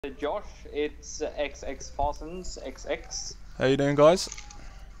Josh, it's ItsxXTHASANSXx, How you doing, guys?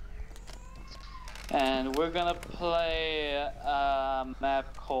 and we're gonna play a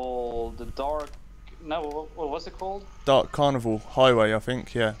map called the Dark. No, what was it called? Dark Carnival Highway, I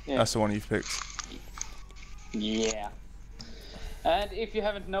think. Yeah, Yeah. that's the one you've picked. Yeah. And if you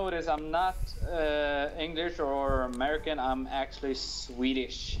haven't noticed, I'm not English or American. I'm actually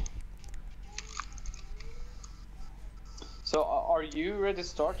Swedish. So, are you ready to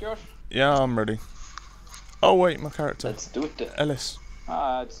start, Josh? Yeah, I'm ready. Oh wait, my character. Let's do it then. Ellis.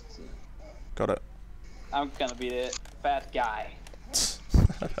 Got it. I'm gonna be the fat guy.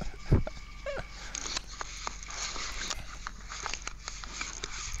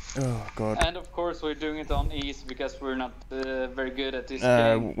 Oh god. And of course we're doing it on easy because we're not very good at this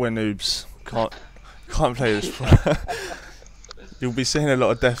game. We're noobs. Can't play this. You'll be seeing a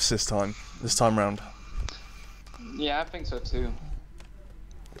lot of deaths this time round. Yeah, I think so too.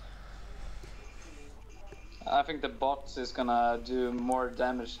 I think the bots is gonna do more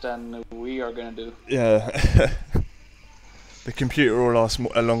damage than we are gonna do. Yeah. The computer will last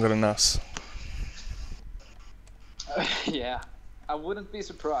longer than us. Yeah, I wouldn't be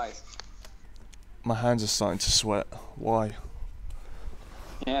surprised. My hands are starting to sweat. Why?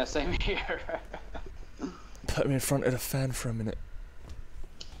 Yeah, same here. Put me in front of the fan for a minute.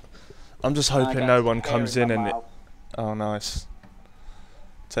 I'm just hoping no one comes in and... Oh, nice.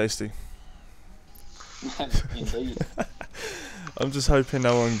 Tasty. Indeed. I'm just hoping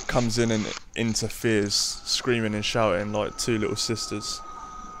no one comes in and interferes, screaming and shouting like two little sisters.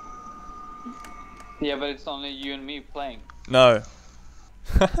 Yeah, but it's only you and me playing. No.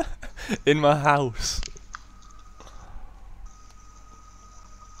 In my house.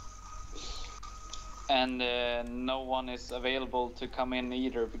 And no one is available to come in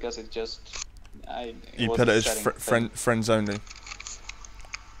either because it just... You put it as friends only.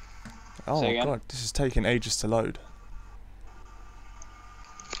 Oh god, this is taking ages to load.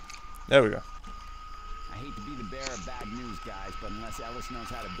 There we go. I hate to be the bearer of bad news, guys, but unless Ellis knows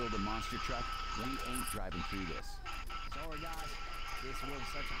how to build a monster truck, we ain't driving through this. Sorry, guys. This was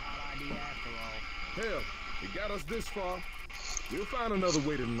such a hot idea after all. Hell, it got us this far. We'll find another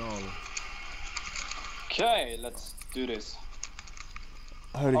way to New Orleans. Okay, let's do this.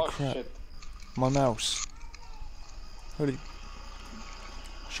 Holy crap. Shit. My mouse. Holy...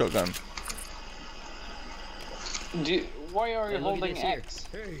 Shotgun. Why are you holding X?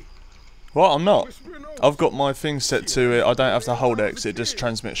 Hey, What? I'm not. I've got my thing set to it. I don't have to hold X. It just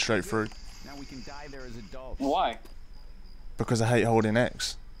transmits straight through. Now we can die there as adults. Why? Because I hate holding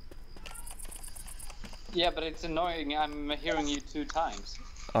X. Yeah, but it's annoying. I'm hearing you 2 times.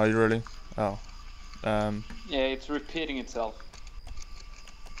 Are you really? Oh. Yeah, it's repeating itself.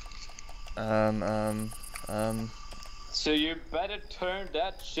 So you better turn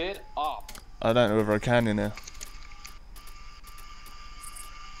that shit off. I don't know whether I can in here.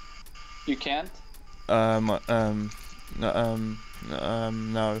 You can't? No, I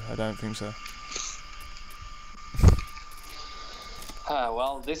don't think so.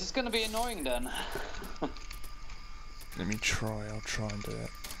 Well, this is gonna be annoying then. Let me try, I'll try and do it.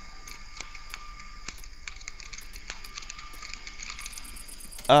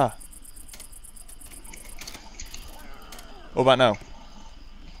 Ah! What about now?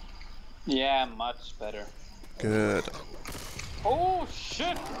 Yeah, much better. Good. Oh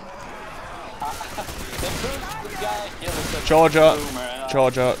shit! The first guy killed us. Charger!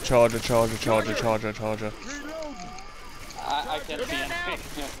 Charger! Charger. I can't see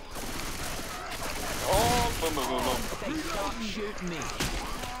anything. Oh, boom, boom, boom, boom.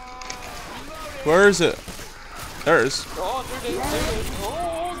 Where is it? There it is. Oh, there it is.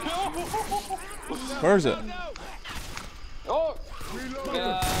 Oh, no! Where is it? Oh!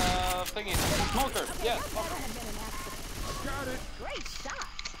 Thingy. Smoker. Yeah, smoker. Great shot.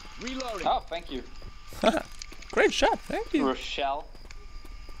 Reloading. Oh, thank you. Great shot, thank you. Rochelle.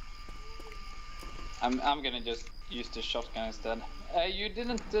 I'm gonna just use the shotgun instead. You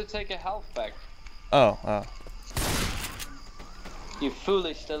didn't take a health back. Oh. You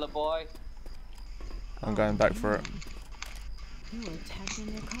foolish little boy. I'm going back for it. You were attacking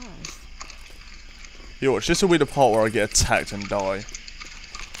their cars. Yo, watch, this will be the part where I get attacked and die.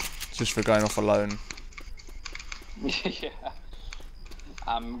 Just for going off alone. Yeah.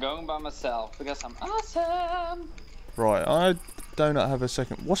 I'm going by myself because I'm awesome. Right, I do not have a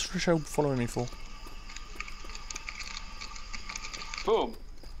second. What's Rochelle following me for? Boom.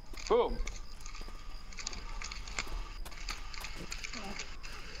 Boom.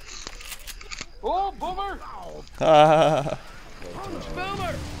 Oh, boomer!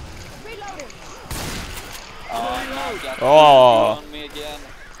 Boomer! Reloading! Oh, no, Oh. on me again.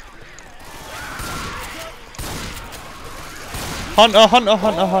 Hunter, hunter,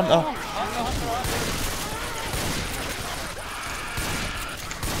 hunter, hunter.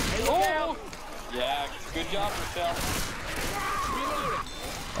 Oh! Yeah, good job, Michelle.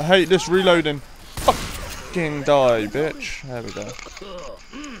 I hate this reloading. Fucking die, bitch. There we go.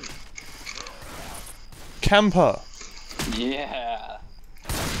 Camper. Yeah.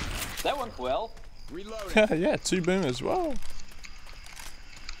 That went well. Yeah, 2 boomers. Wow.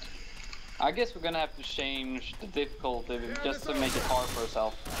 I guess we're gonna have to change the difficulty just to make it hard for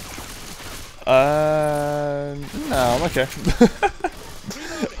ourselves. No, I'm okay.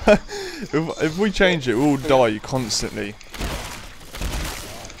 if we change it, we'll die constantly.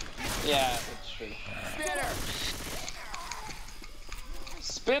 Yeah, that's true.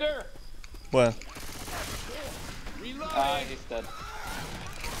 Spitter! Where? Ah, he's dead.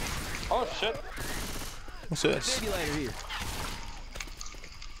 Oh shit. What's this? Defibrillator here.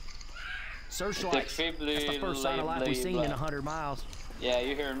 Searchlights. That's the first sign of life we've seen in 100 miles. Yeah,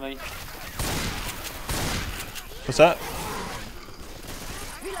 you hear me? What's that?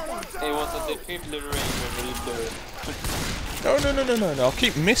 It was a defibrillator. No. I'll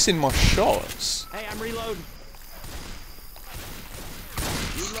keep missing my shots. Hey, I'm reloading.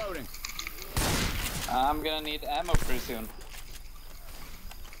 Reloading. I'm gonna need ammo pretty soon.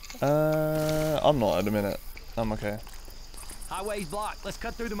 I'm not at the minute. I'm okay. Highway's blocked. Let's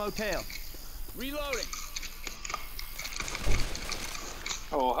cut through the motel. Reloading.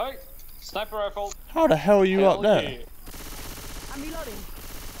 Oh, hey. Sniper rifle. How the hell are you up there? Yeah. I'm reloading.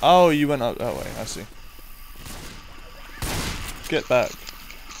 Oh, you went up that way. I see. Get back.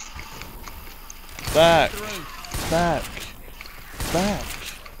 Back. Back. Back.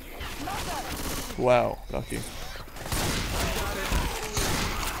 Wow, lucky.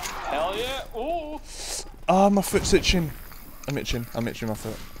 Hell yeah. Ooh. Ah, my foot's itching. I'm itching my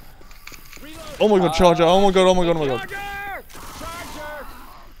foot. Oh my god, charger. Oh my god.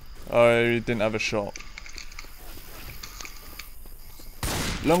 Oh, he didn't have a shot.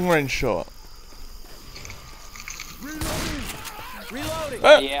 Long range shot. Reloading.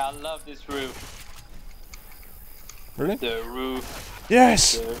 Yeah, I love this roof. Really? The roof.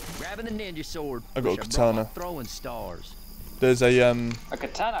 Yes! Grabbing the ninja sword. I got a katana. Throwing stars. There's a A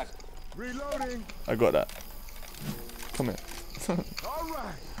katana. Reloading. I got that. Come here. All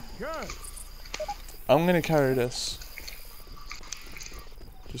right. Good. I'm gonna carry this.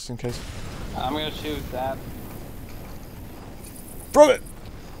 Just in case. I'm gonna shoot that. Throw it!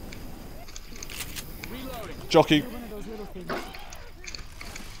 Reloading. Jockey. One of those little things.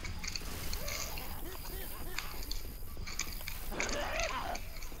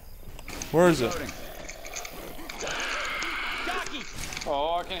 Where is it?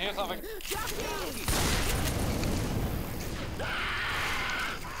 Oh, I can hear something.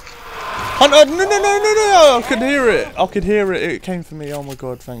 Hunter! No! I could hear it. I could hear it. It came for me. Oh my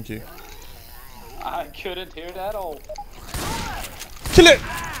god, thank you. I couldn't hear that at all. Kill it!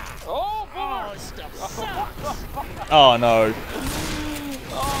 Oh, boomer! Oh no.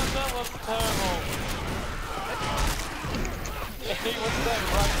 Oh, that was terrible. He was standing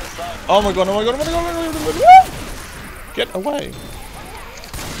right beside me. Oh my god. Woo! Get away.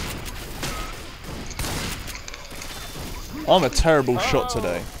 I'm a terrible shot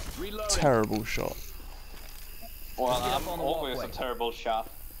today. Terrible shot. Well, I'm always a terrible shot.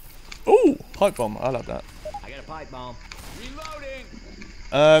 Ooh, pipe bomb. I love that. I got a pipe bomb. Reloading.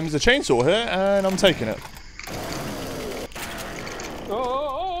 There's a chainsaw here, and I'm taking it.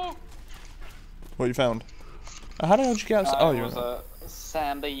 Oh! What you found? How the hell did you get outside? Oh, you was a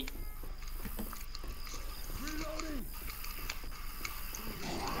sandy.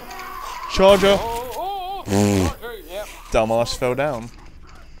 Charger. Oh! Yep. Dumbass fell down.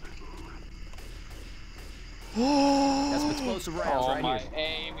 That's some explosive rounds Oh, right my here.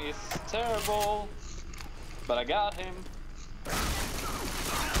 aim is terrible. But I got him.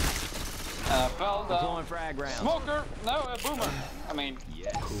 And I fell down. Deploying frag rounds. Smoker! No, a boomer. I mean,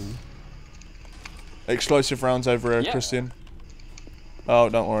 Yes. Explosive rounds over here, Yeah. Christian. Oh,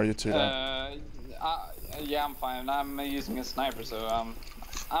 don't worry, you're too late. yeah, I'm fine. I'm using a sniper, so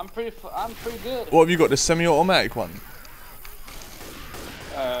I'm pretty good. What have you got? The semi-automatic one?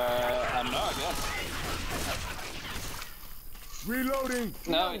 I don't know, I guess. Reloading.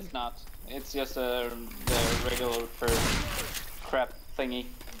 No, it's not. It's just the regular first crap thingy.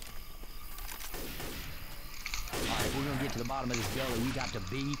 Alright, if we're gonna get to the bottom of this gully, we got to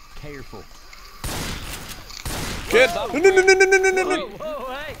be careful. Get! No!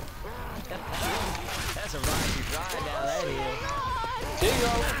 Whoa, hey! That's a rocky ride down that hill. Here you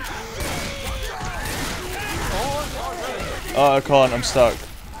go. Oh, I can't. I'm stuck.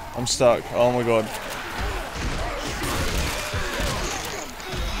 Oh my god.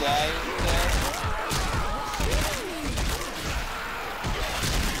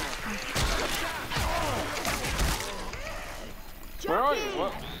 Where are you?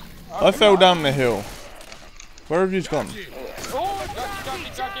 What? I fell down the hill. Where have you gone? Oh,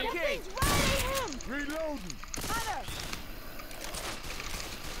 jockey. Reloading.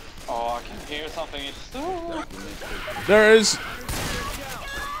 Oh, I can hear something. It's There it is.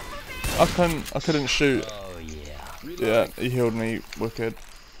 I couldn't shoot. Oh yeah. Yeah, he healed me. Wicked.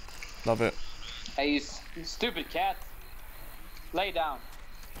 Love it. Hey, you stupid cat. Lay down.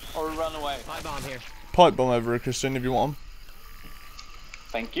 Or run away. Pipe bomb here. Pipe bomb over here, Christian, if you want 'em.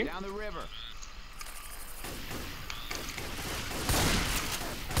 Thank you. Down the river.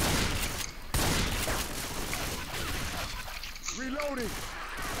 Reloading.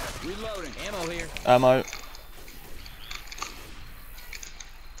 Reloading. Ammo here. Ammo.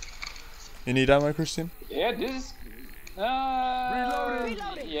 You need ammo, Christian? Yeah, this is... Reloading.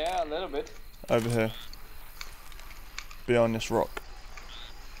 Yeah, a little bit. Over here. Behind this rock.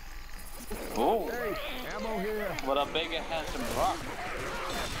 Oh, Hey, ammo here. what a big and handsome rock.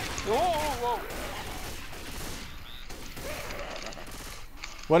 Whoa.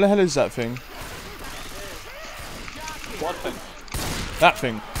 Where the hell is that thing? What thing? That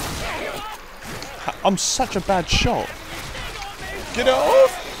thing. I'm such a bad shot. Get it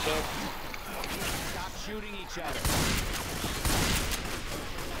off! Stop shooting each other.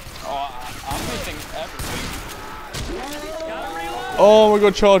 Oh, I'm missing everything. Oh, we got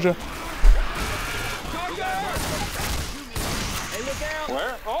a charger.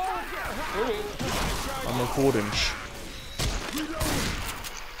 Where? Oh, here it is. I'm recording.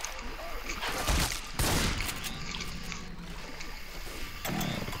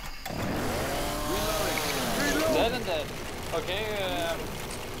 Dead and dead. Okay,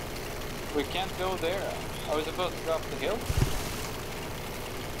 we can't go there. Are we supposed to go up the hill?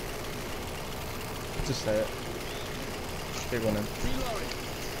 Just say it. Big one in.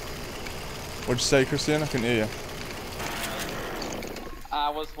 What'd you say, Christian? I couldn't hear you. I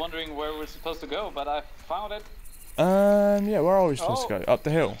was wondering where we're supposed to go, but I found it. Yeah, where are we supposed to go? Up the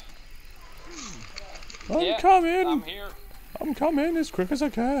hill. I'm coming! I'm here. I'm coming as quick as I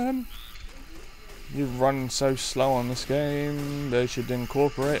can. You run so slow on this game. They should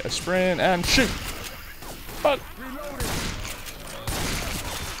incorporate a sprint and shoot. But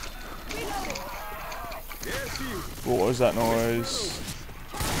what was that noise?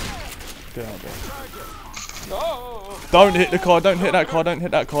 Get out there. Oh! Don't hit the car. Don't hit that car. Don't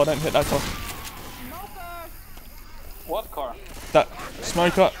hit that car. Don't hit that car. What car? That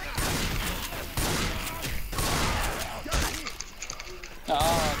smoker.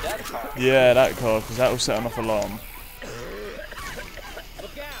 Oh, that car. Yeah, that car, because that will set off alarm.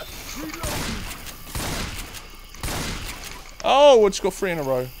 Oh, we just got 3 in a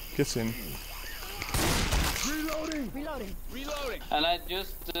row. Get in. Reloading. And I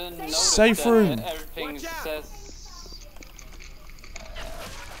just noticed Safe that room. everything says...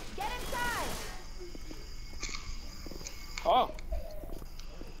 Get inside. Oh!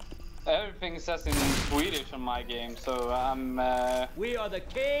 Everything says in Swedish on my game, so I'm We are the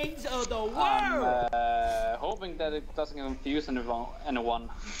kings of the world. I'm hoping that it doesn't confuse anyone.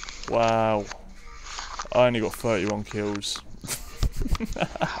 Wow. I only got 31 kills.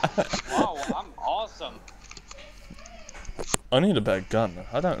 Wow, I'm awesome. I need a better gun.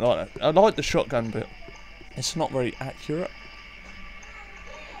 I don't like that. I like the shotgun, but it's not very accurate.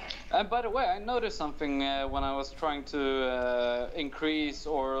 And by the way, I noticed something when I was trying to increase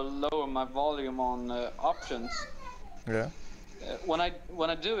or lower my volume on options. Yeah. When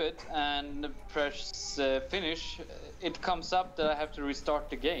I do it and press finish, it comes up that I have to restart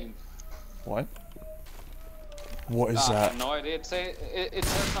the game. What? What is I that? have no idea. It says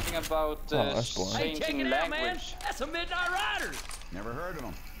something about that's boring. Hey, check changing it out, man. language. That's a Midnight Riders. Never heard of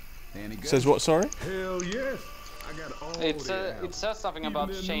them. Any good? Says what, sorry? Hell yes. I got all It the ammo. says something Even about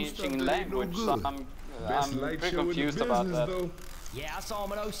that new changing stuff that ain't no language, so good. I'm Best light pretty show in the confused about business, that. though. Yeah, I saw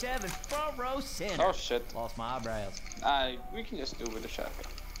him in 07. Front row center. Oh shit. Lost my eyebrows. We can just do with the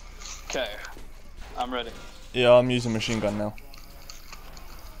shotgun. Okay, I'm ready. Yeah, I'm using machine gun now.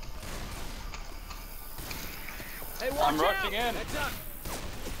 Hey, watch I'm out. rushing in. Heads up.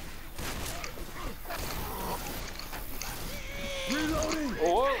 Reloading.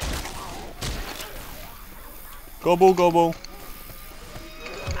 Oh, Gobble, gobble.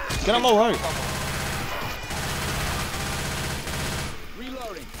 Get on my way.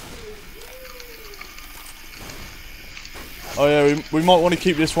 Reloading. Oh yeah, we might want to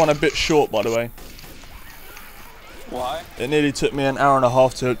keep this one a bit short, by the way. why? It nearly took me an hour and a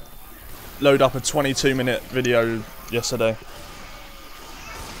half to load up a 22-minute video yesterday.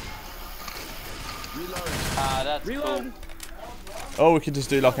 Ah, that's Reload. cool. Oh, we could just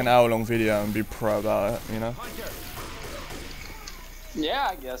do like an hour-long video and be pro about it, you know? Yeah,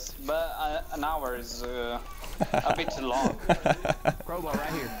 I guess, but an hour is a bit too long. Crowbar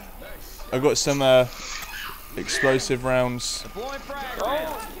right here. I've got some explosive rounds. Deploying frag round.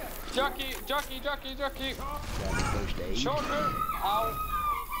 Oh, jockey. First aid. Shorter. Ow.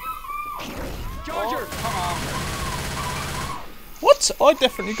 Charger. Oh, come on. What? I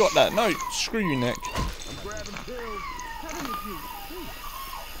definitely got that. No, screw you, Nick. Out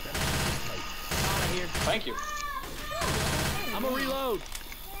of here. Thank you. I'm gonna reload.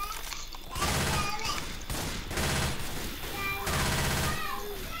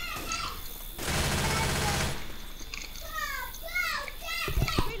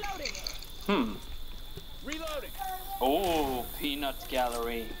 Reloading. Oh, peanut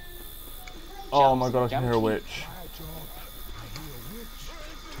gallery. Oh my god, I can hear a witch.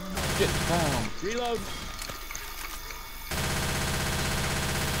 Get down. Reload.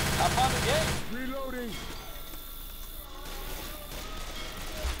 I found a game. Reloading.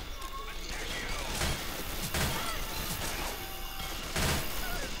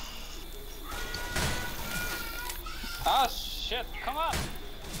 Ah, shit. Come on.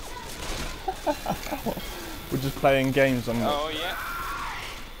 We're just playing games on Oh, yeah.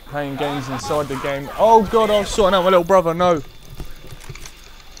 playing games inside the game. Oh god, I was sorting out my little brother. No.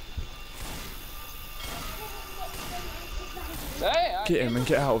 Hey, Get him and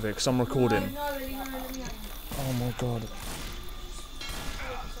get out of here, because I'm recording. Oh my god.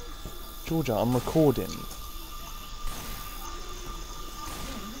 Georgia, I'm recording.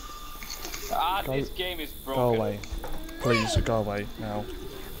 this game is broken. Go away. Please, go away now.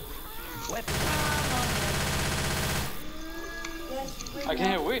 I can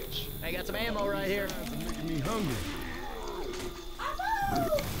hear a witch. I got some ammo right here. Making me hungry.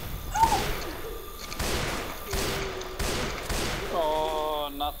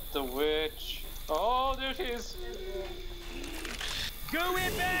 Oh, not the witch. Oh, there she is. Go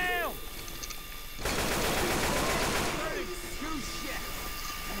inbound!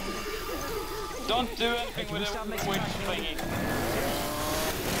 Don't do anything with a witch thingy.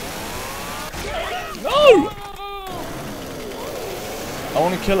 No! I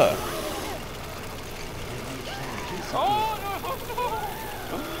want to kill her. Oh, no!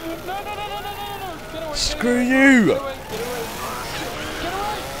 No, no, no, no, no, no, no! Get away, Screw get away, you! Get away, get away! Get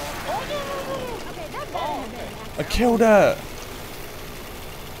away! Oh, no, no, no! Oh, okay. I killed her.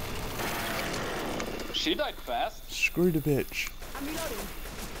 She died fast. Screw the bitch. I'm reloading.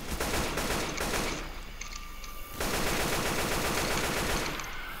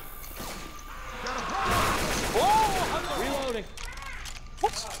 Whoa! Reloading.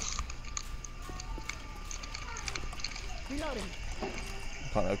 Reloading.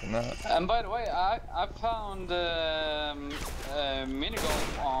 Can't open that. And by the way, I found mini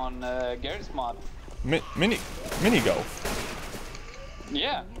golf on Garry's mod. Mini golf.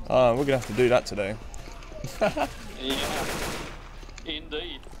 Yeah. We're gonna have to do that today. Yeah.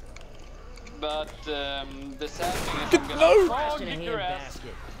 Indeed. But the sad thing is I'm gonna No! kick your ass.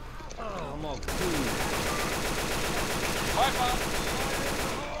 Basket. Oh, I'm all cool. Bye, Pop.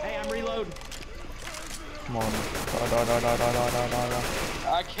 Hey, I'm reloading. Come on. Die.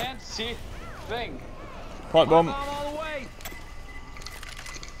 I can't see a thing. Pipe bomb. I'm all the way.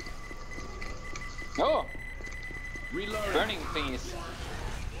 Oh, Reloading. burning thingies.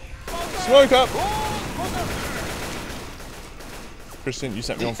 Smoke up. Oh, smoker. Christian, you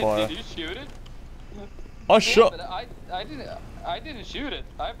set me on fire. Did you shoot it? I shot. But I didn't shoot it.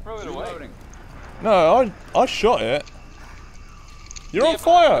 I threw it away. Reloading. No, I shot it. You're on Yeah,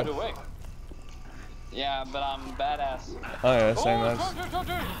 but I fire. threw it away. Yeah, but I'm badass. Oh yeah, same Oh, as.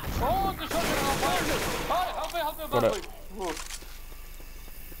 shotgun! Oh, the shotgun is on fire! Hi, help me, Got it. Whoa.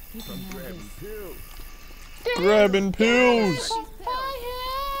 Grabbing pills.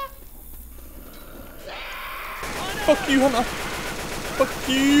 Fuck you, Hunter. Fuck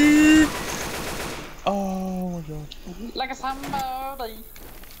you. Oh my god. Like a somebody.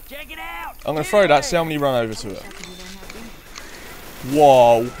 Check it out. I'm gonna throw that. See how many run over to it.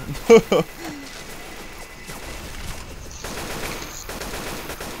 Whoa.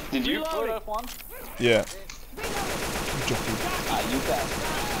 Did you throw that one? Yeah. Ah, you bet.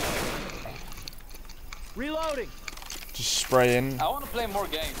 Reloading. Just spray in. I want to play more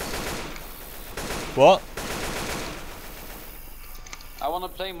games. What? I want to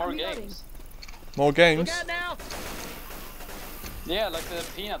play more reloading. games. More Look games? out now. Yeah, like the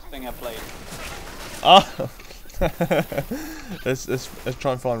peanut thing I played. Ah. let's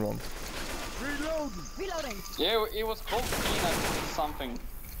try and find one. Reloading. Yeah, it was called peanut something.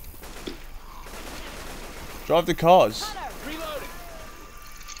 Drive the cars. Reloading.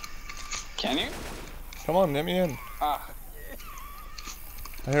 Can you? Come on, let me in. Ah.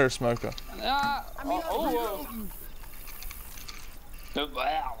 I hear a smoker.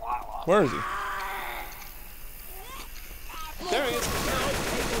 Where is he? There he is.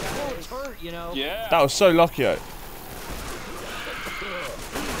 Hurt, you know. Yeah. That was so lucky. Rushing.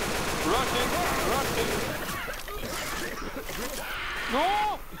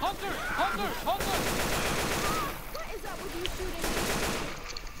 No! Hunter! What is up with you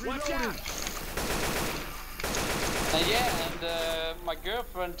shooting me? Watch out! And yeah, and my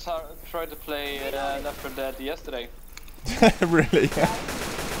girlfriend tried to play Left4Dead yesterday. Really?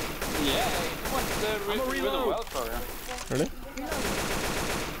 Yeah, it went really well for her. Really?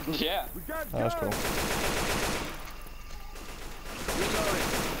 Yeah. Oh, that's cool.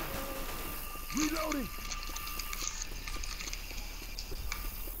 Reloading.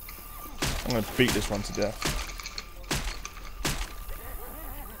 I'm gonna beat this one to death.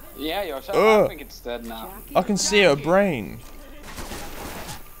 Yeah, yourself. I think it's dead now. I can see her brain.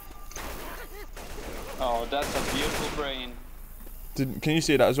 Oh, that's a beautiful brain. Can you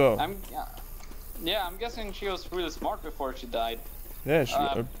see that as well? Yeah, I'm guessing she was really smart before she died. Yeah, she's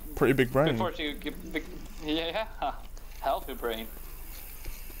got a pretty big brain. Before she, yeah, healthy brain.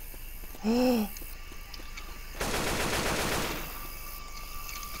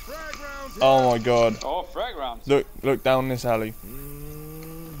 Oh my god. Oh, frag rounds. Look down this alley.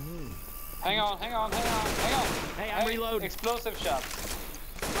 Hang on. Hey, I'm reloading. Explosive shots.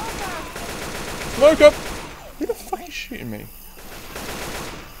 Smoke up! Who the fuck is shooting me?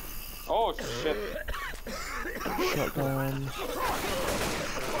 Oh shit. Shotgun.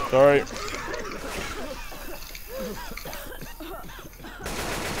 Sorry.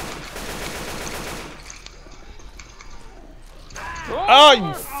 Oh,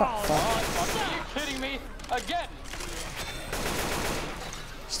 you fat fuck. Are you kidding me? Again?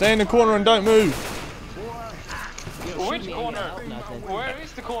 Stay in the corner and don't move. Which corner? Where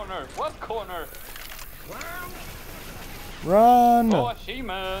is the corner? What corner? Run! Oh,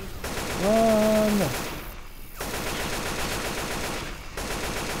 She-Man. Run!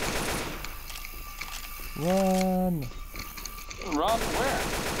 Run! Run where?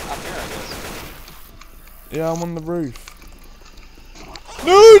 Up here, I guess. Yeah, I'm on the roof.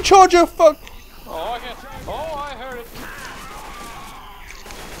 No, Charger! Fuck! Oh, okay. Oh, I heard it.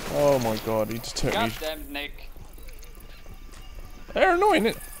 Oh my god, he just took me. Goddamn Nick. They're annoying,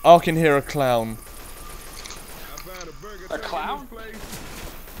 it. Oh, I can hear a clown. A clown?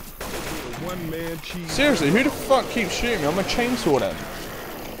 One-man cheese. Seriously, who the fuck keeps shooting me? I'm a chainsaw then.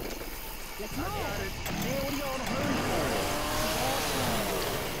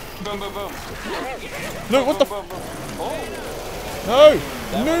 Boom, boom, boom. Look, what the Boom, boom, boom. Oh, No!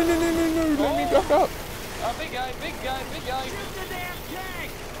 No, let me back up. big guy.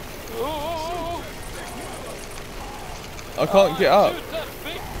 Oh. I can't get up. Shoot that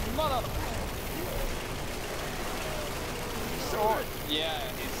big mother. Oh, yeah,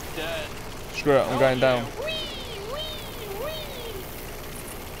 he's dead. Screw it, I'm going down.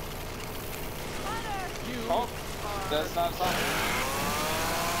 Oh, that's not something.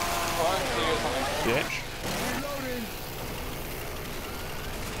 Oh, I see something. Bitch.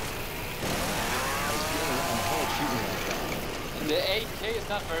 The 8K is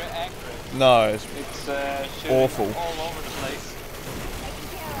not very accurate. No, it's It's shooting awful. all over the place.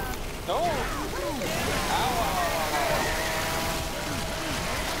 No! Ow.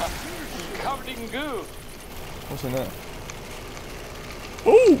 Covered in goo. What's in there?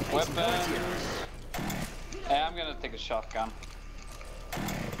 Ooh! Weapons. Yeah, I'm gonna take a shotgun.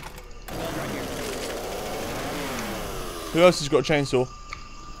 Who else has got a chainsaw?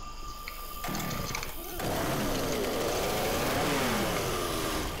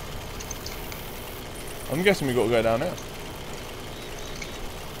 I'm guessing we got to go down there.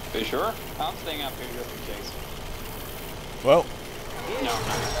 Are you sure? I'm staying up here just in case. Well, No.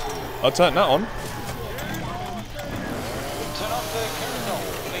 I'll turn that on. Turn off the carousel,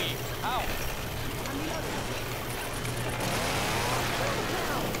 please. Ow.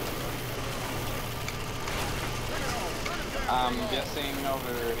 I'm guessing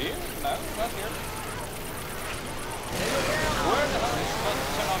over here? No, not here. Where the hell is supposed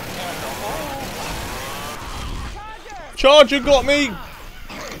to turn off the carousel? Oh! Charger got me!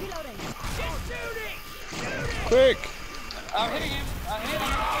 Quick! I'm hitting him!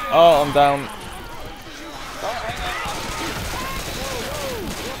 Oh, I'm down. Oh, hang on.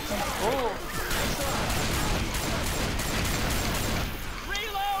 Oh.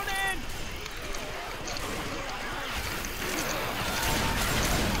 Reloading!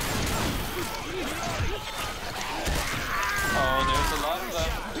 Oh, there's a lot of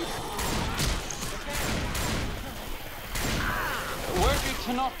them. Where Where'd you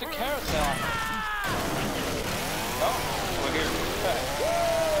turn off the carousel? Oh, we're here. Okay.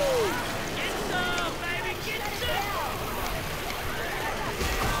 Get some, baby, get some!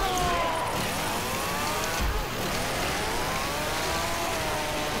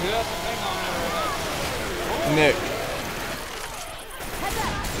 Who has the thing on there? Nick.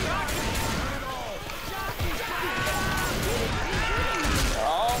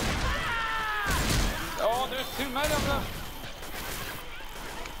 Oh. Oh, there's too many of them.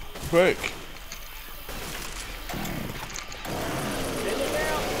 Quick.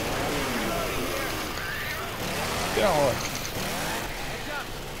 Get on.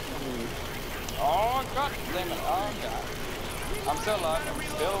 Oh, God damn it. Oh, God. I'm still alive. I'm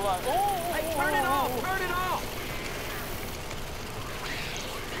still alive. Oh, Hey, turn it off! Turn it off!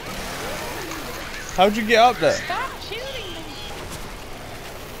 How'd you get up there? Stop shooting me.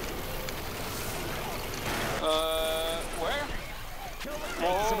 Where?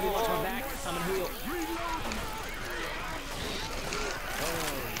 Hey, somebody watch my back. I'm gonna heal.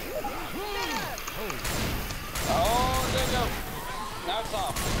 Oh, there you go. Now it's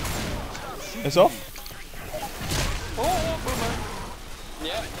off. It's off? Oh, boomer.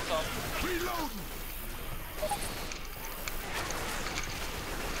 Yeah, it's off. Reloading.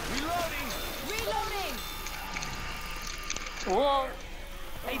 Whoa.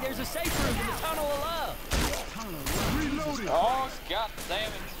 Hey, there's a safe room in the tunnel of love. Oh, God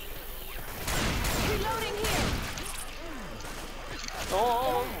damn it. Reloading here.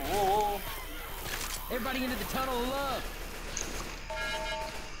 Oh, whoa. Everybody into the tunnel of love.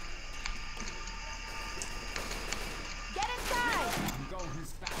 Get inside.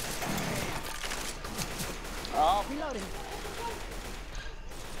 Oh, Reloading.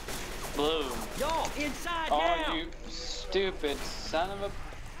 boom. Y'all, inside Oh, now. you stupid son of a...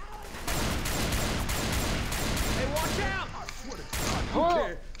 Hey, watch out!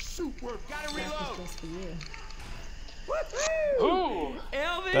 Whoa. Gotta reload. Ooh.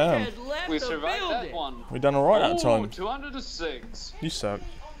 Elvis Damn. has left We the survived building. that one. We done alright that Oh, time. 206. You suck.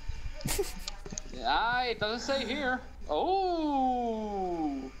 Ah, it doesn't say here.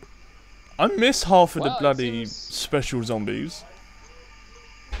 Oh. I miss half of Well, the it bloody seems- special zombies.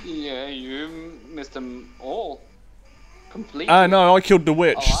 Yeah, you missed them all. Completely. Ah, no, I killed the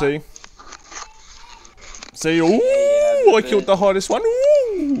witch, Oh, see? See, ooh, Yeah, I killed the hardest one,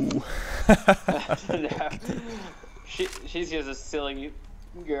 ooh! She's just a silly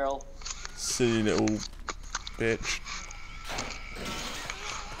girl. Silly little bitch.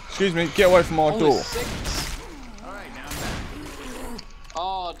 Excuse me, get away from my Only door. 6. Alright, now I'm back.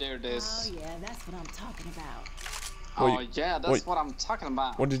 Oh, there it Oh is. yeah, that's what I'm talking about. Oh, Wait, yeah, that's wait. what I'm talking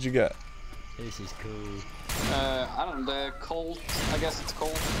about. What did you get? This is cool. I don't know, the cold. I guess it's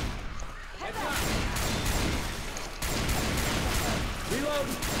cold. Reload.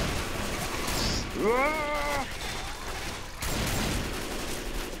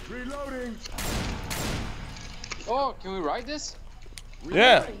 Reloading. Oh, can we ride this?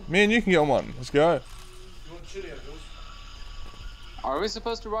 Yeah, me and you can get on one. Let's go. Are we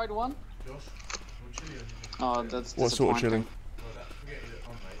supposed to ride one? Oh, that's What sort of chilling?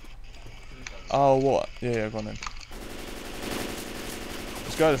 disappointing. Oh, what? Yeah, go on then.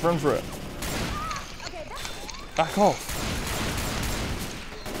 Let's go, let's run for it. Back off.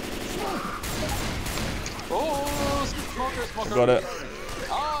 Oh, smoker. Got it.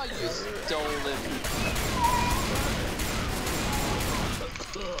 Oh, you stole it.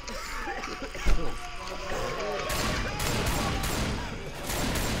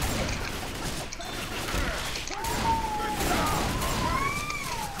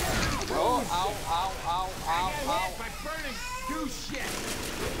 Oh, ow. By burning, do shit.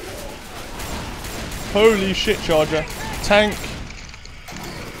 Holy shit, Charger. Tank.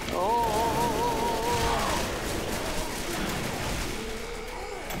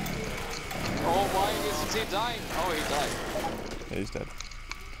 Oh, why isn't he dying? Oh, he died. Yeah, he's dead.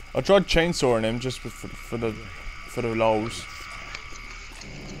 I tried chainsawing him just for the lols.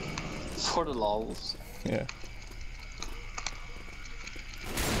 For the lols. Yeah.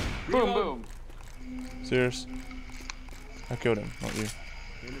 Boom, boom. Serious. I killed him, not you.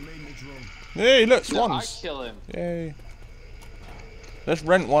 In the maintenance room. Hey, look, No, I swans. kill him. Yay. Let's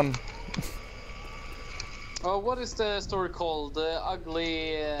rent one. Oh, what is the story called? The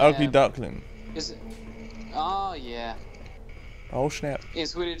ugly... Ugly duckling. Is it? Oh, yeah. Oh snap. In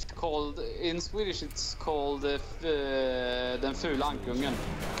Swedish it's called Den fula ankungen.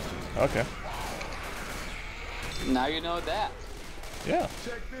 Okay. Now you know that. Yeah.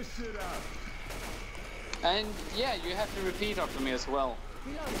 Check this shit out. And yeah, you have to repeat after me as well.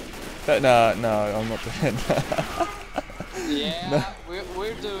 No, I'm not dead. Yeah,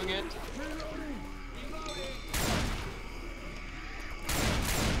 we're doing it.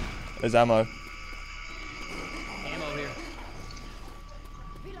 There's ammo. Ammo here.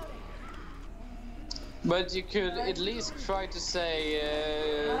 But you could at least try to say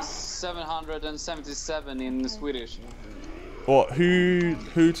 777 in Swedish. What? Who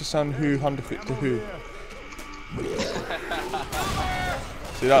to son who 100 to who?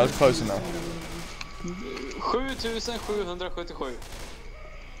 See, that was close enough. 7777.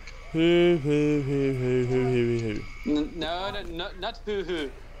 Who. No, not who.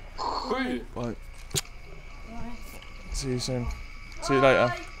 Sju. Right. See you soon. See you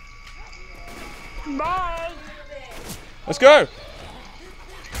later. Bye. Let's go!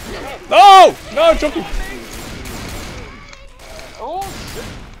 No! No, jumping! Oh shit!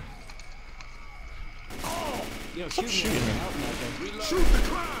 Yo, Stop shooting me. Shoot the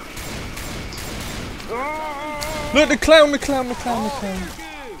clown! Look, the clown.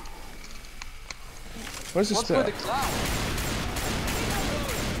 Where's the What's with the spit? clown?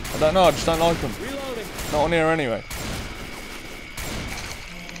 I don't know, I just don't like them. Not on here anyway.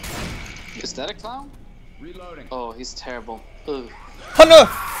 Is that a clown? Reloading. Oh, he's terrible. Ugh. Hunter!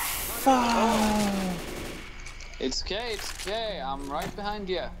 It's okay. I'm right behind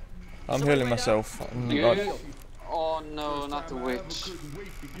you. I'm healing myself. You? Oh no, not the witch.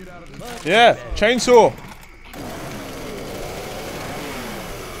 Yeah, chainsaw!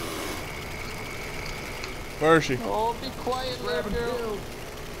 Where is she? Oh, be quiet, little girl.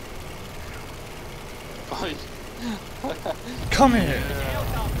 Oh, Come here!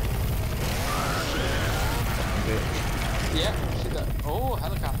 yeah, she does. Oh,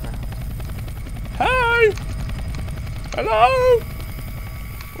 helicopter. Hey! Hello!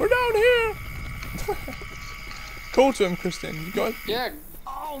 We're down here! Call to him, Kristen. You guys. Yeah.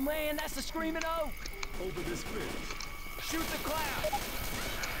 Oh man, that's the screaming oak. Over this fence. Shoot the clown.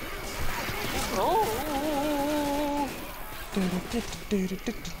 Oh.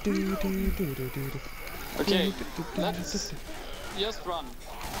 Okay, let's just run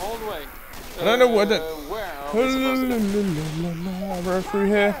all the way. I don't know what that. Where are we supposed to go? We're through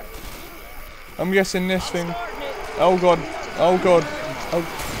here. I'm guessing this thing. Oh god. Oh god. Oh.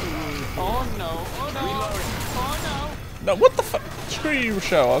 Oh no. Oh no. Oh No, what the fuck? Screw you,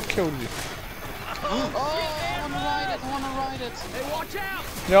 Rochelle. I've killed you. no. Oh, I wanna ride it. Hey, watch out.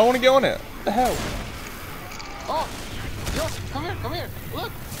 Yeah, I want to get on it. What the hell? Oh, Josh, come here.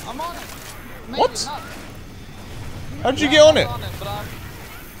 Look, I'm on it. Maybe What? Not. How'd you get on it? But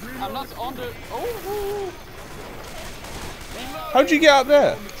I'm not on the. Oh. How'd you get up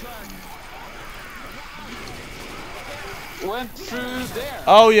there? Went through there.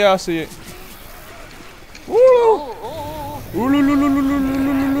 Oh yeah, I see it. Woo! Oh. Ooh, loo, loo, loo, loo, loo, loo,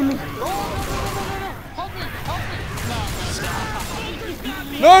 loo, loo, loo. Help me.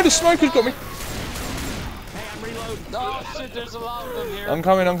 No, the smoker's got me. Oh shit, there's a lot of them here. I'm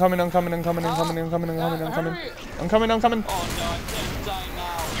coming. Hurry. I'm coming. Oh no, I can't die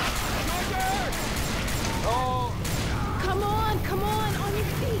now. Oh, Come on, on your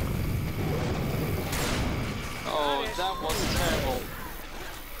feet. oh, that was terrible.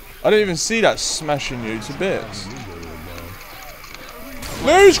 I didn't even see that smashing you to bits.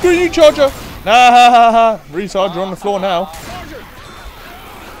 No, screw you, Charger! Nah, ha ha ha. Retard, you're on the floor now.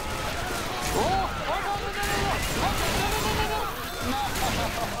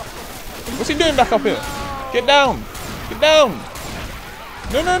 What's he doing back up here? Get down! Get down!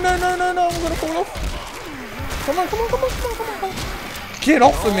 No, I'm gonna fall off. Come on. Get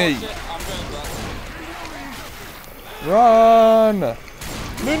off of me! Shit, I'm gonna die. Run!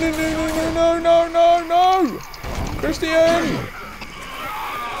 No! Christian!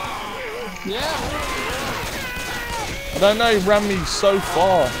 Yeah. I don't know, he ran me so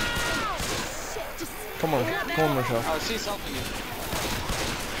far. Come on, Rochelle. Oh, she's helping you.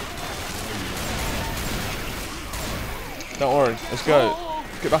 Don't worry, let's go.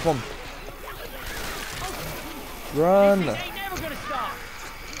 Get back on. Run! Ain't never gonna stop.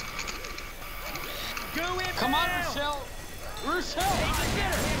 Go in. Come on, Rochelle. Rochelle.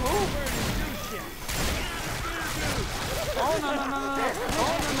 Oh no.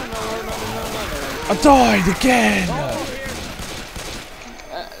 I died again!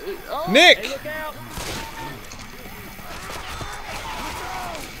 Nick! Hey, look out.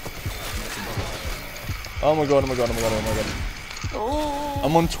 Oh my god. Oh.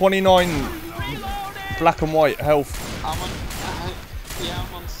 I'm on 29 black and white health. I'm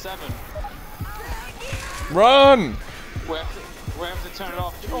on 7. Run! We have to turn it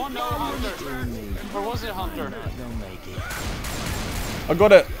off. Oh no, Hunter. Or was it Hunter? Don't make it. I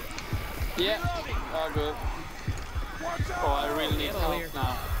got it. Yeah. Oh good. Oh, I really need help now.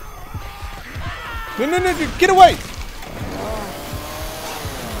 No, no, no, get away!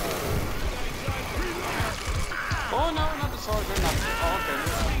 Oh no, not the soldier, not the... Oh, okay.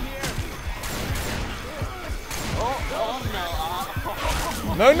 Oh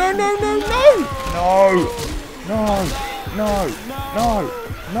no. No, no, no, no, no! No! No! No! No!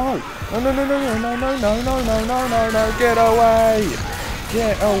 No! No! No! No! No! No! No! No! No! No! No! No! No! Get away!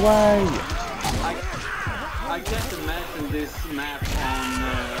 Get away! I can't imagine this map on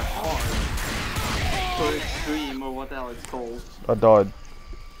hard or extreme or what the hell it's called. I died.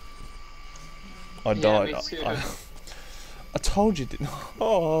 I Yeah, died. me too. I told you didn't.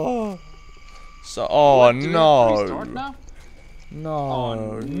 Oh. So. Oh Do we no. restart now? No.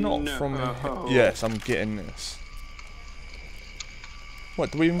 Oh, Not no. from. Yes, I'm getting this.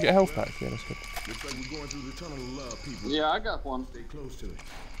 What? Do we even get health back? Yeah, that's good. Looks like we're going through the tunnel of love, people. Yeah, I got one. Stay close to it.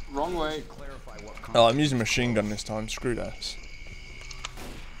 Wrong way. Oh, I'm using machine gun this time. Screw that.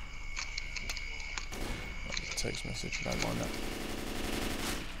 Text message. I don't mind that.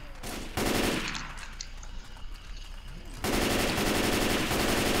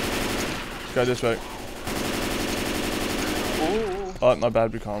 Let's go this way. Oh, my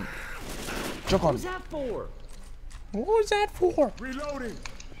bad. We can't. Jog on. What's that for? What was that for? Reloading.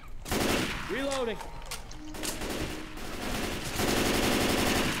 Reloading.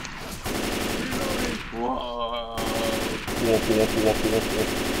 Whoa.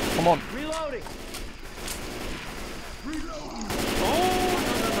 Come on. Reloading.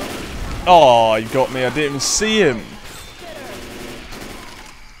 Oh, you got me. I didn't even see him.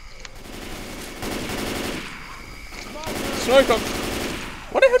 Smoke up.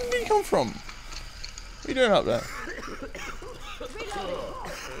 Where the hell did he come from? What are you doing up there?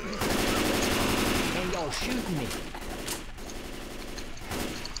 Hey, y'all shooting me.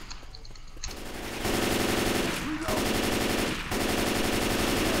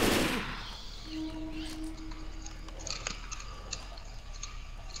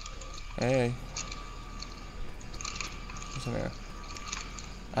 Hey. What's in there?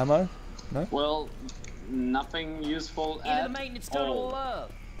 Ammo? No? Well, nothing useful Into at the maintenance tunnel all. of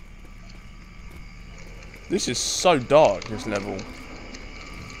love. This is so dark, this level.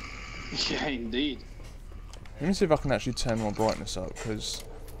 Yeah, indeed. Let me see if I can actually turn my brightness up, because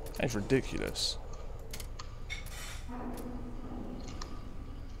that's ridiculous.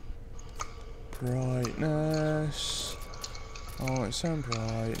 Brightness. Oh, it's so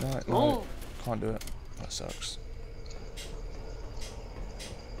bright. No, no. Oh. Can't do it. That sucks.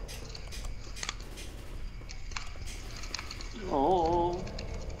 Oh.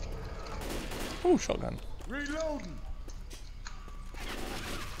 Oh, shotgun. Reloading.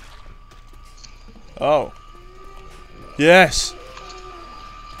 Oh. Yes.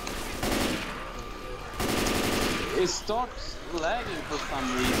 It starts lagging for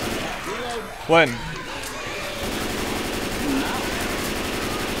some reason. When?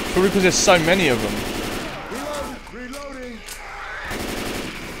 Probably because there's so many of them. Reloading.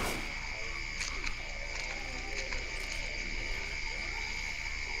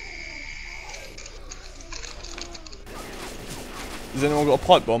 Has anyone got a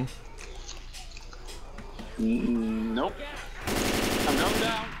pipe bomb? Nope. I'm going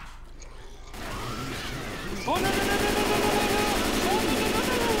down. Oh, no, no, no, no, no, no, no, no, no, no,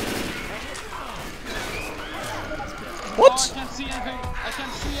 no, no. What? Oh, I can't see anything. I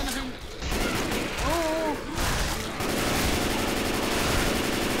can't see anything. Oh.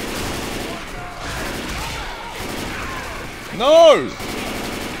 No!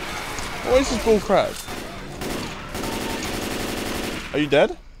 What is this bull crap? Are you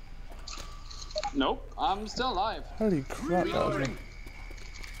dead? Nope, I'm still alive. Holy crap, that was me.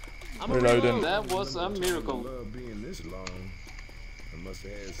 I'm Reloading. That was a miracle. Love being this long. I must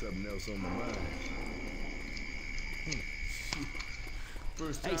have had something else on my mind.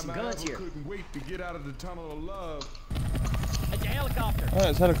 First Hey, time some I guns ever here. couldn't wait to get out of the tunnel of love. It's a helicopter. Oh,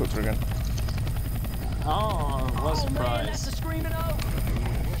 it's helicopter again. Oh, I was Oh man, that's surprised. the screaming oak.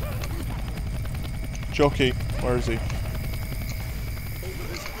 Jockey, where is he?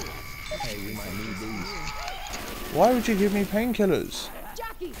 Hey, we might need these. Why would you give me painkillers?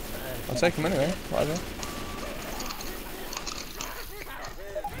 Jockey! I'll take them anyway, whatever.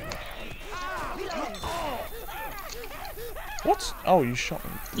 What? Oh, you shot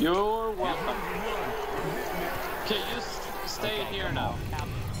me. You're welcome. Okay, you stay here now.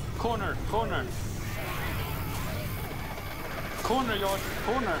 Corner, corner. Corner, George,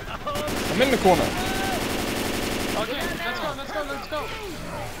 corner. I'm in the corner. Okay, let's go, let's go, let's go.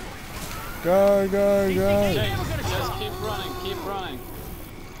 Go, go, go. Chase, just keep running, keep running.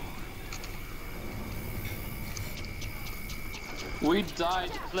 We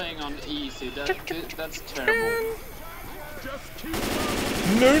died playing on easy. That's terrible.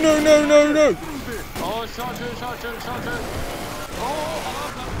 No, no, no, no, no. Oh, charger. Oh,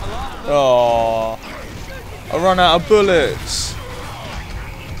 a lot of them. Oh, I run out of bullets.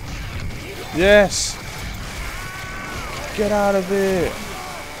 Yes. Get out of it.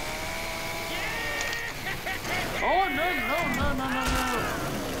 Oh, no.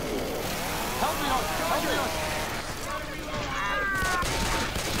 Help me out.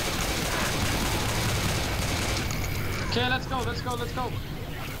 Okay, let's go.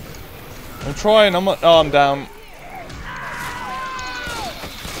 I'm trying. I'm down.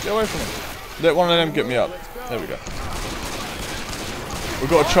 Get away from him. Let one of them get me up. There we go. We've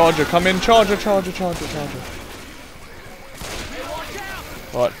got a charger. Come in. Charger.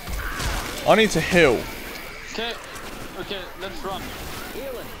 Right. I need to heal. Okay, let's run.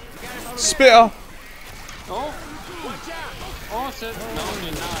 Spitter. Oh, shit. No,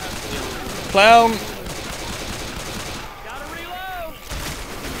 you now have to heal. Clown. Gotta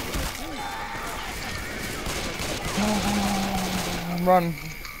reload. Run.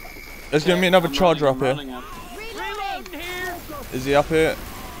 There's going to be another charger up here. Reloading here. Is he up here?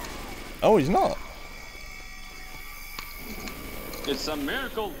 Oh, he's not. It's a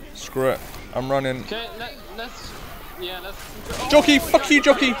miracle. Screw it. I'm running. Okay, let's go. Jockey, Oh, fuck you,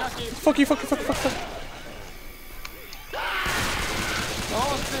 jockey. Fuck you. Oh,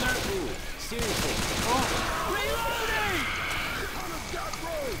 spinner. Seriously.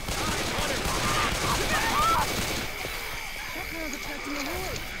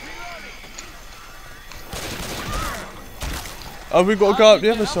 Oh, we've got to go up the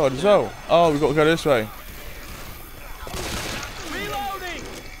other side as well. Oh, we've got to go this way. Reloading.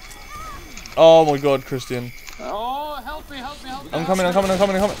 Oh my god, Christian. Oh, help me. I'm coming.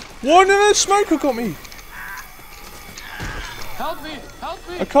 Why did the smoker got me? Help me.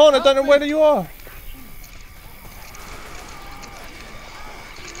 I can't, I don't know where you are.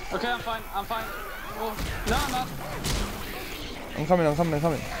 Okay, I'm fine. Oh, no, I'm not. I'm coming.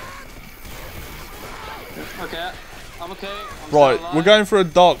 Okay, I'm okay. I'm Right, still we're alive. going through a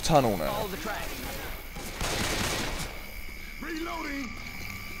dark tunnel now. Follow the track. Reloading.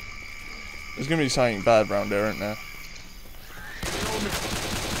 There's going to be something bad round there, isn't there?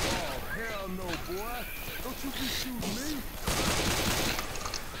 Hell no, boy. Don't you be shooting me.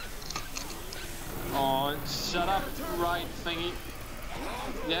 Oh, shut up, right thingy.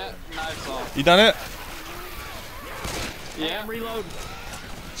 Yeah, knives off. You done it? Yeah. Reload.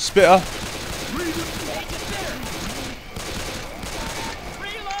 Spitter. Reloading.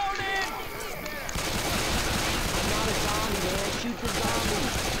 I'm not a zombie, man. Shoot the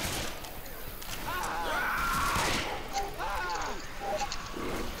zombies.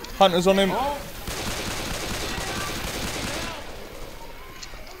 Hunter's on him. Oh,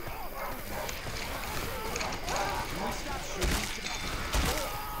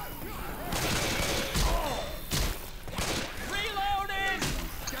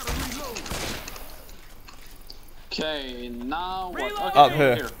 okay, now what? Okay, Up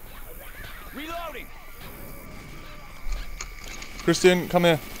here. Reloading. Christian, come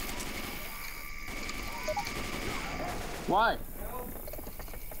here. Why?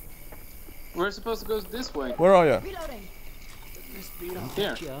 We're supposed to go this way. Where are you? Reloading.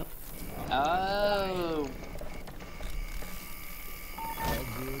 Here. You up. Oh.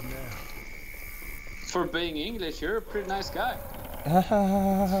 For being English, you're a pretty nice guy.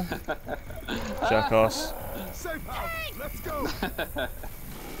 Jackass. Safe house. Let's go.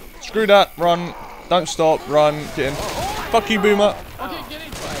 Screw that. Run. Don't stop. Run. Get in. Fuck you, Boomer. Okay, get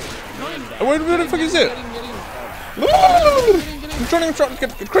in. Oh, where the fuck is it? Get in. I'm trying to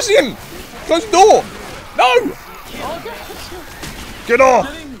get Christian! Close the door! No! Get off!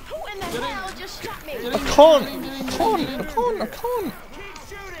 Who in the hell just shot me? I can't!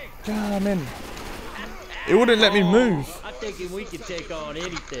 Yeah, I'm in. It wouldn't let me move. I'm thinking we could take on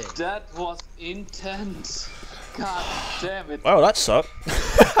anything. That was intense. God damn it. Wow, that sucked.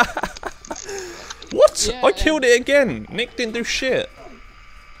 What? Yeah, I killed it again. Nick didn't do shit.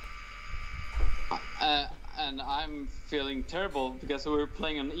 And I'm feeling terrible because we're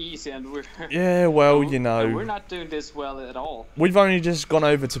playing on easy and we're... Yeah, well, you and we're know. not doing this well at all. We've only just gone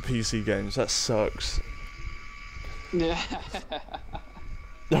over to PC games. That sucks. Yeah.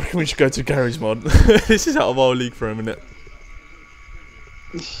 I reckon we should go to Gary's mod. This is out of our league for a minute.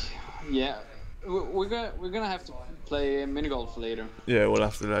 Yeah. We're gonna have to play mini golf later. Yeah, we'll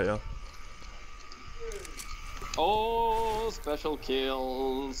have to later. Oh, special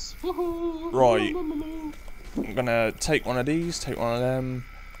kills. Woohoo. Right. I'm gonna take one of these, take one of them.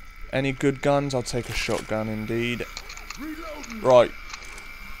 Any good guns? I'll take a shotgun indeed. Right.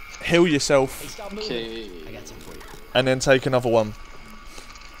 Heal yourself Hey, stop moving. Okay. I got something for you. and then take another one.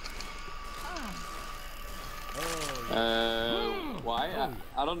 Why?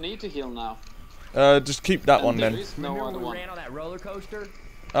 I don't need to heal now. Just keep that And one there then. is no Remember other when we one. ran on that roller coaster?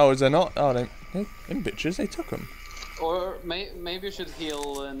 Oh, is there not? Oh, them bitches, they took them. Or maybe you should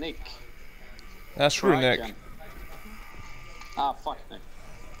heal Nick. Screw Try Nick. again. Ah, fuck Nick.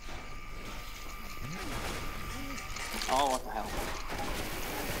 Oh, what the hell?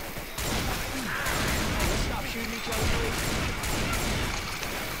 Let's stop shooting each other, please.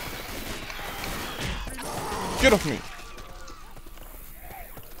 Get off me.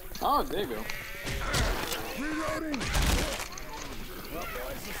 Oh, there you go.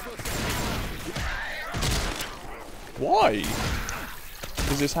 Why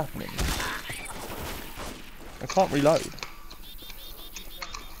is this happening? I can't reload.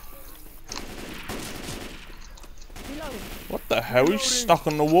 What the hell? He's stuck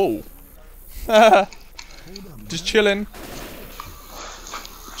on the wall. Just chilling.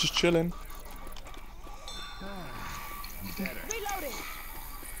 Just chilling. Reloading.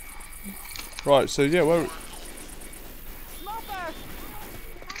 Right, so yeah, where... Smoker.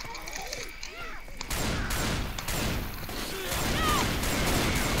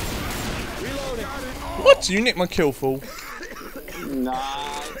 What? You nicked my kill, fool.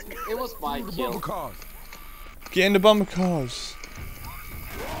 Nah, it was my kill. Cars. Get in the bumper cars.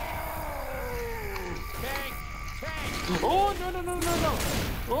 Oh no no no no no!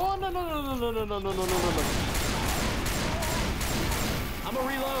 Oh no no no no no no no no no no no! I'm gonna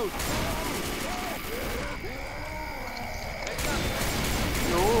reload.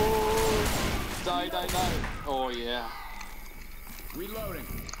 No! Die die die! Oh yeah. Reloading.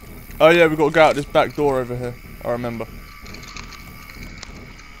 Oh yeah, we got to go out this back door over here. I remember.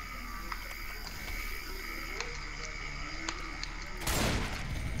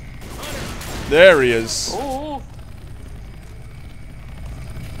 There he is. Oh!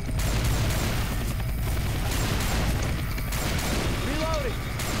 Reloading.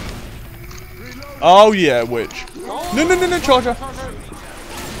 Oh yeah, witch. No, charger.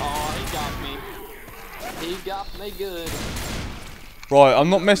 Oh, he got me. He got me good. Right, I'm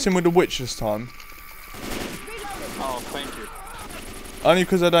not messing with the witch this time. Oh, thank you. Only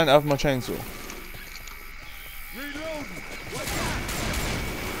because I don't have my chainsaw.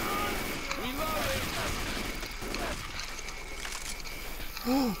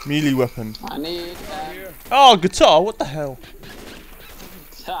 Melee weapon. I need Oh, guitar, what the hell?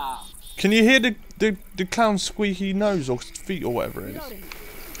 ta. Can you hear the clown's squeaky nose or feet or whatever it is?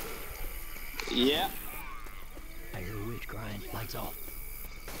 Yeah. I hear a witch crying. Lights off.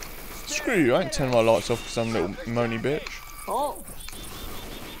 Screw you, I ain't turning my lights off because I'm a little moany bitch. Oh.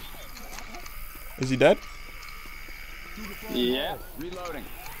 Is he dead? Yeah. Reloading.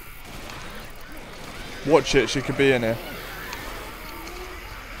 Watch it, she could be in here.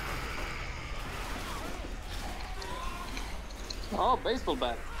 Oh, baseball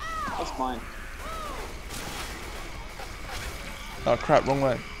bat. That's mine. Oh crap, wrong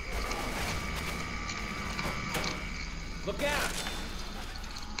way. Look out.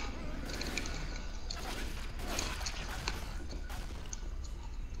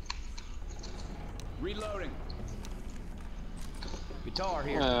 Reloading. Guitar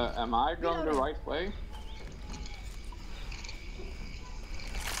here. Am I going the right way?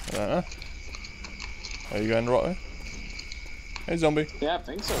 I don't know. Are you going the right way? Hey zombie. Yeah, I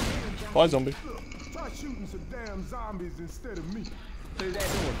think so. Bye zombie. Try shooting some damn zombies instead of me. Through that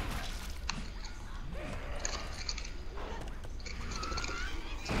door.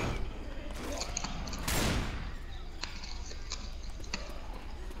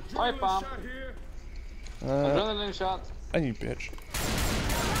 Pipe bomb. Shot here. Adrenaline shot. And you bitch.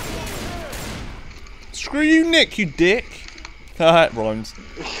 Screw you, Nick, you dick. Haha, it rhymes.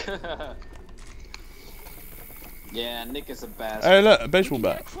 Yeah, Nick is a bastard. Hey look, a baseball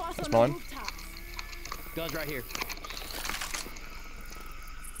bat. That's mine. Guns right here.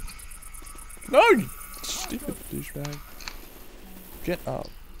 No, you stupid douchebag. Get up.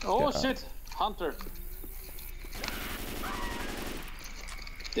 Oh Get up. shit, Hunter.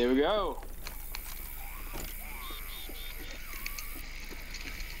 There we go.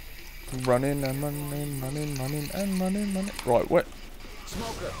 Running and running, running, running and running, running. Right, where?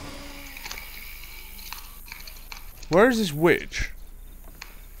 Smoker. Where is this witch?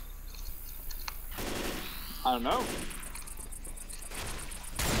 I don't know.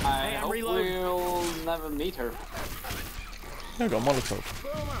 I I'm hope reloading. we'll never meet her. Yeah, I got a Molotov.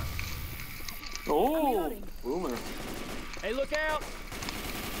 Oh, boomer. Hey, look out.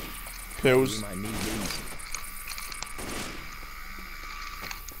 Pills. You might need these.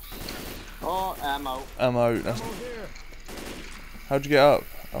 Oh, ammo. Ammo. That's... How'd you get up?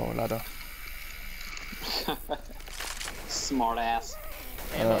 Oh, ladder. Smart ass.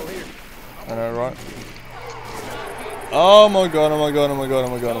 Ammo here. I know, right? Oh my god, oh my god, oh my god, oh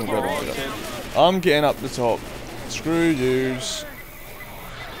my god, oh my god, oh my god. I'm getting up the top. Screw yous.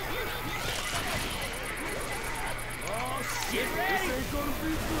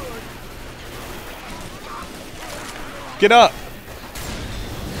 Get up!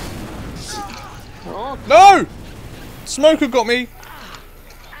 Oh, No! Smoker got me!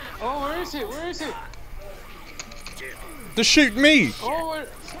 oh, where is he? Where is he? To shoot me! Oh, where?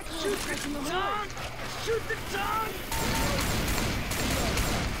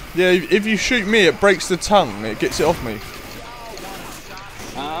 Yeah, if you shoot me, it breaks the tongue. It gets it off me.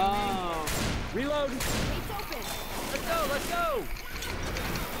 Oh. Reload. Let's go. Let's go.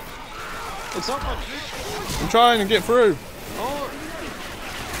 It's open. I'm trying to get through. Oh.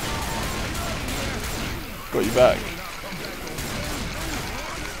 Got you back.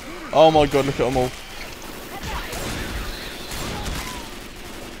 Oh my god, look at them all.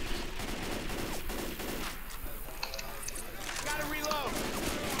 Gotta reload.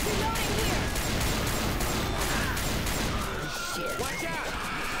 Watch out.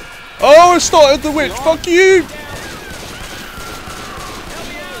 Oh, I started the witch. Fuck you!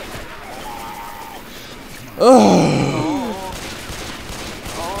 Oh.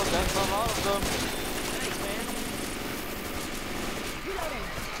 Oh, that's a lot of them.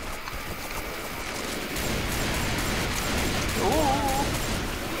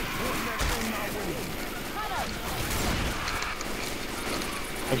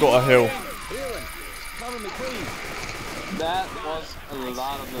 I got a hill. Healing. Cover me, please. That was a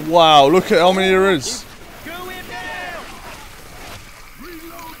lot of them. Wow, look at how many there is. Go in now.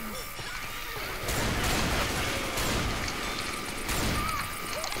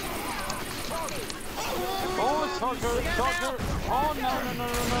 Oh, Charger, Charger. Oh, no, no, no,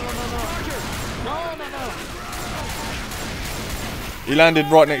 no, no, no, no, no. No, no, no. He landed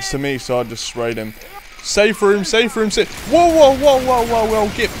right next to me, so I just sprayed him. Save for him, save for him, save. Whoa, whoa, whoa, whoa, whoa, whoa.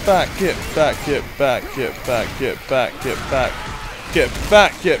 Get back, get back, get back, get back, get back, get back. Get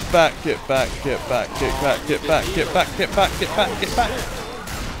back, get back, get back, get back, get back, get back, get back, get back, get back, get back.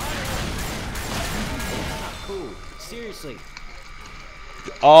 Cool. Seriously.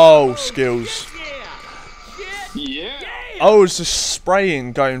 Oh, skills. Yeah. I was just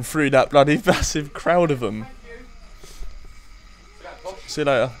spraying going through that bloody massive crowd of them. See you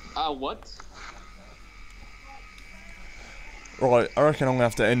later. What? Right, I reckon I'm gonna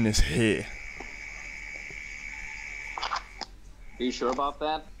have to end this here. Are you sure about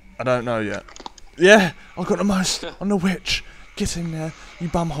that? I don't know yet. Yeah, I got the most on the witch. Get in there, you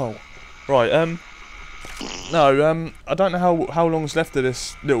bumhole. Right, no, I don't know how long's left of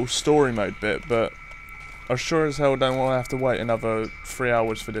this little story mode bit, but I sure as hell don't want to have to wait another 3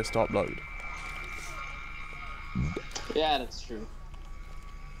 hours for this to upload. Yeah, that's true.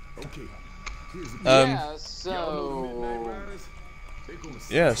 Okay. Yeah, so...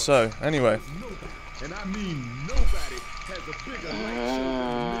 Yeah, so, anyway. And I mean nobody has a bigger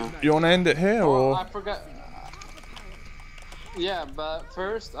You want to end it here, Oh, or? I forgot. Yeah, but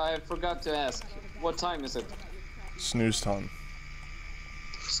first I forgot to ask, what time is it? Snooze time.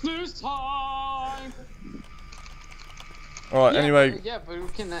 Snooze time! Alright, Yeah, anyway. but, yeah, but we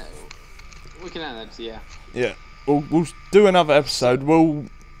can end it, yeah. Yeah, we'll do another episode.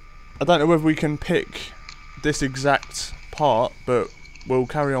 I don't know whether we can pick this exact part, but we'll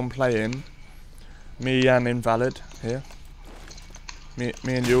carry on playing. Me and Invalid here. Me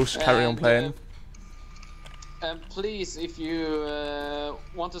and Jules carry on playing. And please, if you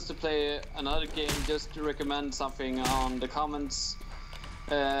want us to play another game, just to recommend something on the comments,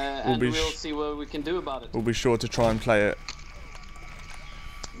 and we'll see what we can do about it. We'll be sure to try and play it.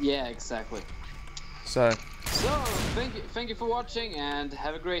 Yeah, exactly. So thank you for watching, and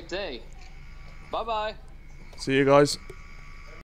have a great day. Bye bye. see you guys.